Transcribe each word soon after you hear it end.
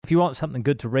if you want something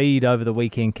good to read over the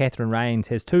weekend, Catherine Rains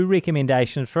has 2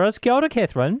 recommendations for us. Kia ora,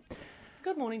 Catherine.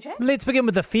 Good morning, Jack. Let's begin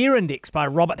with The Fear Index by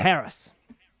Robert Harris.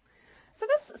 So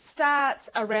this starts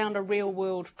around a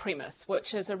real-world premise,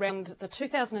 which is around the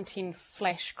 2010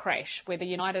 flash crash, where the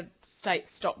United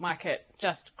States stock market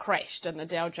just crashed and the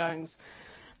Dow Jones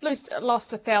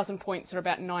lost 1,000 points, or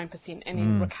about 9%, and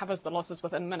then recovers the losses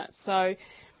within minutes. So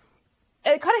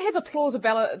it kind of has a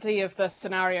plausibility of this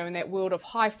scenario in that world of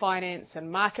high finance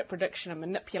and market prediction and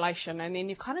manipulation, and then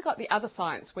you've kind of got the other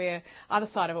side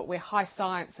of it, where high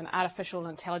science and artificial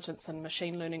intelligence and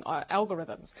machine learning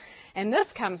algorithms. And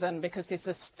this comes in because there's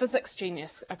this physics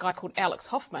genius, a guy called Alex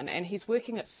Hoffman, and he's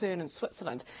working at CERN in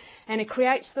Switzerland, and he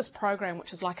creates this program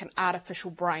which is like an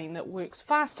artificial brain that works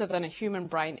faster than a human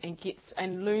brain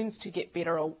and learns to get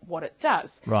better at what it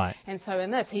does. Right. And so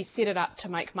in this, he set it up to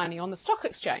make money on the stock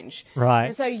exchange. Right.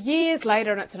 And so years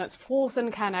later, and it's in its 4th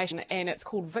incarnation, and it's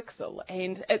called Vixel,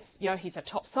 and it's, he's a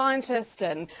top scientist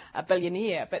and a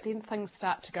billionaire, but then things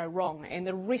start to go wrong, and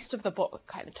the rest of the book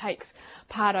kind of takes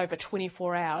part over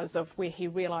 24 hours of where he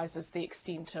realises the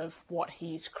extent of what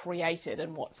he's created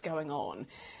and what's going on.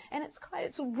 And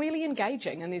it's really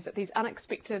engaging, and there's these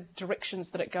unexpected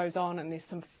directions that it goes on, and there's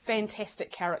some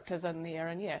fantastic characters in there,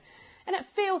 and And it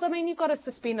feels, you've got to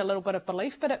suspend a little bit of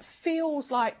belief, but it feels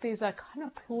like there's a kind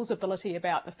of plausibility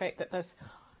about the fact that this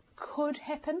could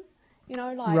happen.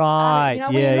 Right.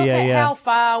 When you look at how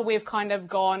far we've kind of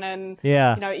gone in,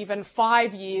 even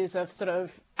 5 years of sort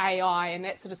of AI and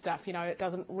that sort of stuff, it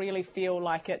doesn't really feel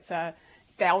like it's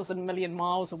 1,000 million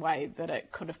miles away that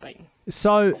it could have been.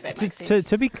 So,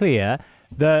 to be clear,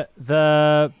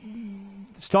 the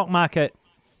stock market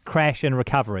crash and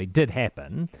recovery did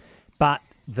happen, but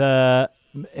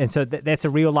so that's a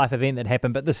real life event that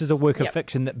happened, but this is a work of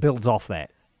fiction that builds off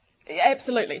that.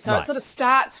 Absolutely. So It sort of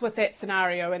starts with that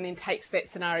scenario and then takes that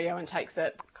scenario and takes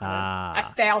it kind of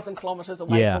 1,000 kilometres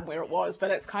away from where it was.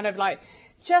 But it's kind of like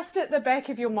just at the back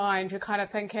of your mind, you're kind of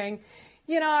thinking,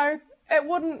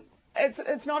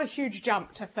 it's not a huge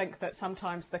jump to think that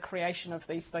sometimes the creation of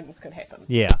these things could happen.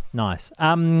 Yeah, nice.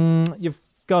 You've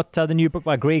got the new book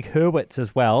by Greg Hurwitz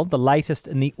as well, the latest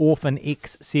in the Orphan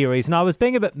X series. And I was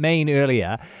being a bit mean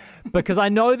earlier because I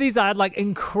know these are like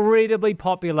incredibly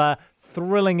popular,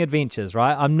 thrilling adventures,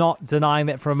 right? I'm not denying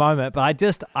that for a moment, but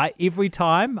every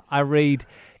time I read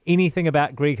anything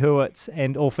about Greg Hurwitz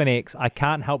and Orphan X, I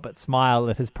can't help but smile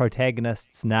at his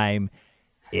protagonist's name,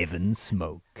 Evan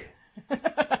Smoke.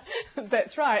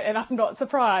 That's right, and I'm not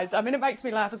surprised. It makes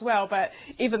me laugh as well, but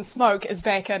Evan Smoke is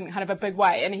back in kind of a big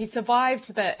way, and he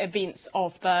survived the events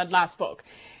of the last book,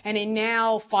 and he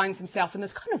now finds himself in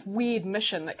this kind of weird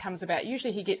mission that comes about.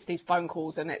 Usually he gets these phone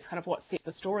calls, and that's kind of what sets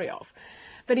the story off.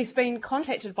 But he's been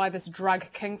contacted by this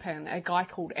drug kingpin, a guy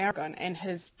called Aragon, and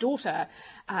his daughter,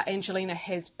 Angelina,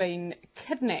 has been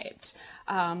kidnapped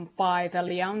by the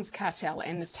Leones cartel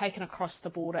and is taken across the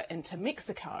border into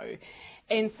Mexico.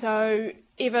 And so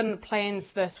Evan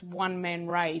plans this one-man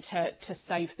raid to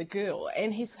save the girl.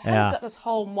 And he's got this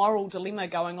whole moral dilemma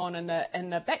going on in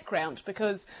the background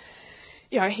because,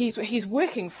 he's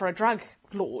working for a drug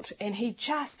lord and he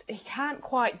can't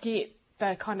quite get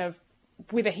the kind of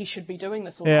whether he should be doing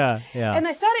this or not. And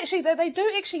they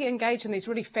do actually engage in these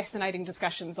really fascinating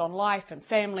discussions on life and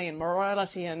family and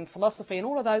morality and philosophy and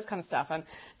all of those kind of stuff, and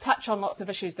touch on lots of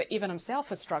issues that Evan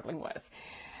himself is struggling with.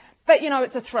 But,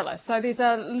 it's a thriller, so there's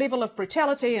a level of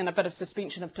brutality and a bit of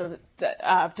suspension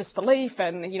of disbelief,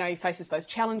 and, he faces those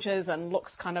challenges and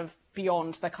looks kind of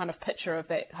beyond the kind of picture of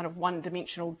that kind of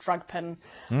one-dimensional drug pin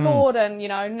lord, and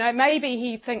maybe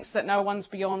he thinks that no one's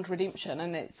beyond redemption,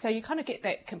 and so you kind of get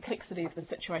that complexity of the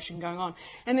situation going on.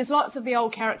 And there's lots of the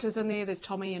old characters in there. There's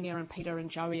Tommy and Aaron, Peter and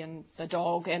Joey and the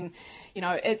dog, and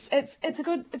it's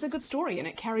a good story, and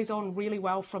it carries on really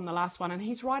well from the last one. And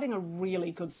he's writing a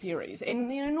really good series, and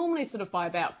normally sort of by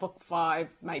about book 5,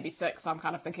 maybe 6, I'm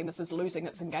kind of thinking this is losing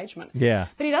its engagement. Yeah,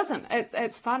 but he doesn't.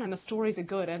 It's fun, and the stories are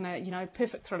good, and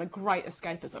perfect thriller. Great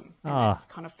escapism. And that's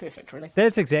kind of perfect, really.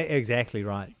 That's exactly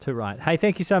right. Too right. Hey,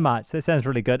 thank you so much. That sounds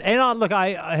really good. And look,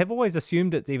 I have always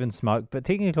assumed it's Evan Smoke, but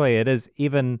technically it is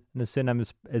Evan. The surname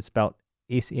is spelled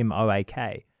Smoak.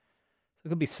 So it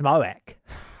could be Smoak.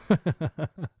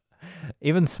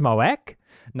 Evan Smoak?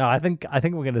 No, I think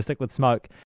we're going to stick with Smoke.